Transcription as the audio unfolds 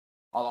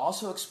I'll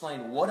also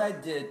explain what I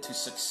did to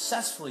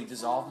successfully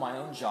dissolve my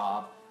own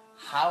job,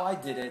 how I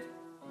did it,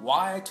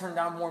 why I turned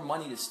down more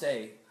money to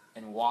stay,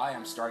 and why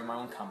I'm starting my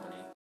own company.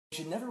 You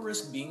should never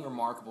risk being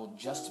remarkable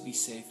just to be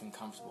safe and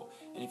comfortable.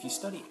 And if you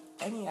study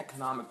any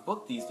economic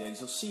book these days,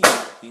 you'll see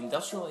the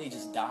industrial age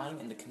is dying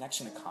and the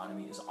connection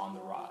economy is on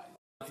the rise.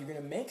 If you're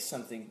going to make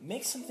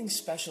something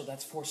special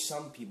that's for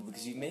some people,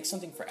 because if you make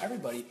something for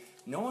everybody,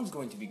 no one's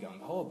going to be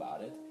gung-ho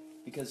about it,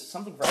 because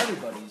something for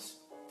everybody's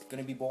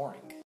going to be boring.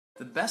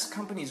 The best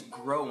companies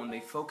grow when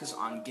they focus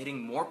on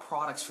getting more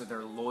products for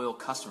their loyal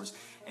customers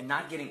and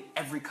not getting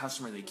every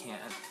customer they can.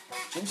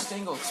 Jim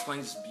Stengel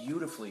explains this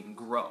beautifully in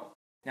Grow.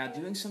 Now,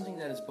 doing something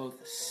that is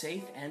both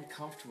safe and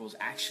comfortable is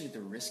actually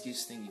the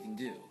riskiest thing you can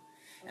do.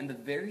 And the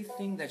very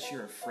thing that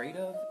you're afraid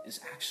of is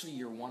actually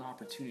your one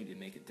opportunity to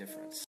make a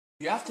difference.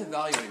 You have to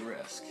evaluate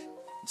risk.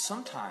 And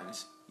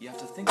sometimes you have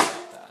to think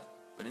about that.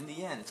 But in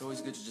the end, it's always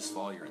good to just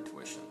follow your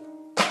intuition.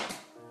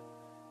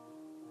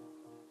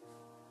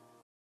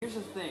 Here's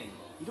the thing,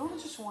 you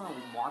don't just want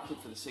to market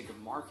for the sake of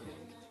marketing.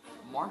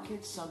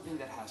 Market something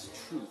that has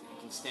truth and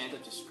can stand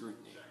up to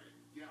scrutiny.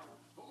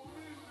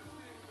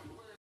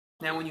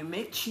 Now, when you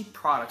make cheap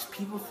products,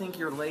 people think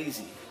you're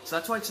lazy. So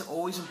that's why it's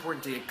always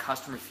important to get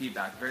customer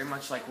feedback, very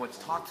much like what's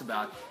talked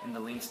about in the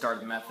Lean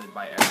Startup Method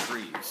by Ed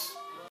Reeves.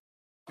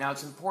 Now,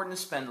 it's important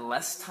to spend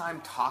less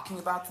time talking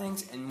about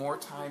things and more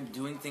time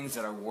doing things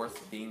that are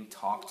worth being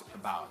talked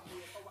about.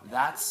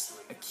 That's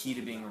a key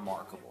to being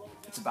remarkable.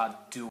 It's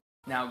about doing.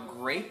 Now,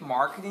 great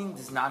marketing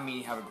does not mean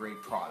you have a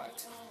great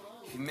product.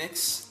 If you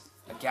mix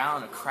a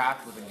gallon of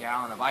crap with a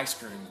gallon of ice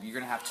cream, you're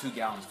going to have 2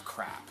 gallons of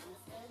crap.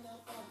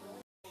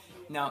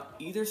 Now,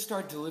 either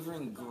start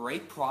delivering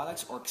great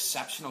products or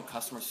exceptional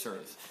customer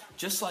service.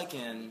 Just like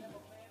in,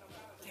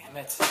 damn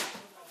it,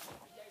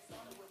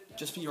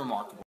 just be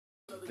remarkable.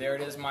 There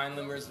it is, Mind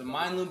Loomers, the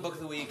Mind Loom Book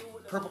of the Week,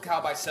 Purple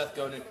Cow by Seth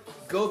Godin.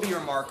 Go be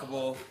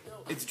remarkable.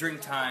 It's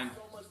drink time.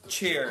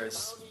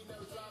 Cheers.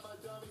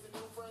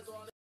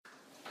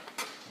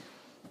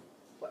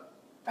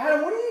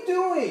 Adam, what are you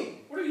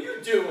doing? What are you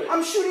doing?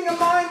 I'm shooting a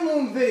Mind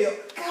Loom video.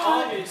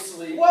 God.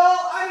 Obviously. Well,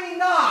 I mean,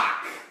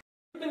 knock.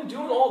 You've been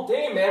doing all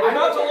day, man. We're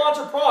about to launch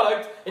a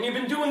product, and you've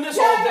been doing this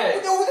all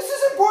day. No, this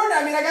is important.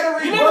 I mean, I gotta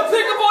read You books. never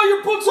pick up all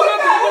your books What up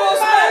the and hell?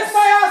 you It's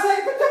my house. I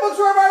can put the books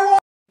wherever I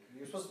want.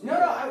 You're supposed to No,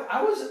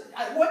 I was.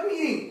 What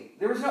meeting?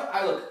 There was no.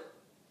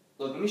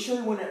 Look, let me show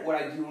you what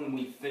I do when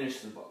we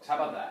finish the books. How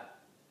about that?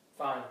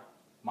 Fine.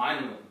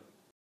 Mind Loom.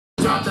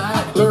 Drop the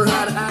hat, learn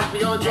how to act, we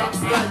gon' drop the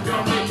stack,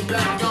 gon' make it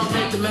back, gon'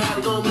 make the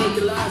mad, gon' make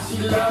it last.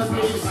 She loves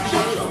me, she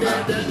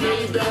understands that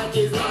me back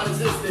is not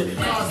existent.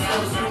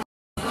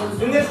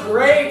 Isn't this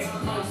great?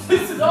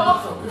 This is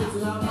awesome.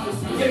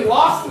 I'm getting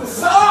lost in the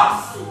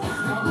sauce.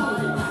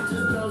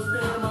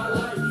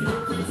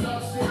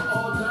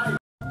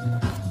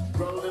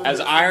 As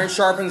iron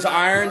sharpens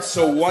iron,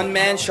 so one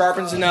man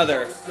sharpens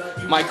another.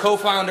 My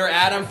co-founder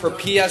Adam for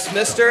PS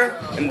Mister,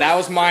 and that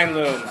was Mind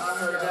Loom.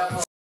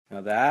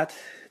 Now that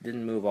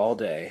didn't move all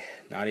day,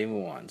 not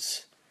even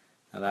once.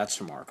 Now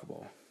that's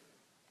remarkable.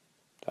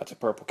 That's a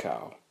purple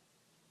cow.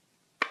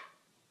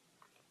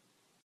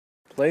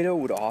 Plato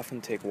would often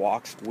take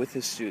walks with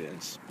his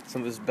students.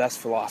 Some of his best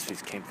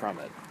philosophies came from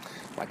it.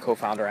 My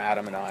co-founder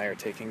Adam and I are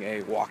taking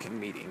a walking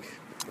meeting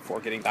before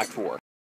getting back to work.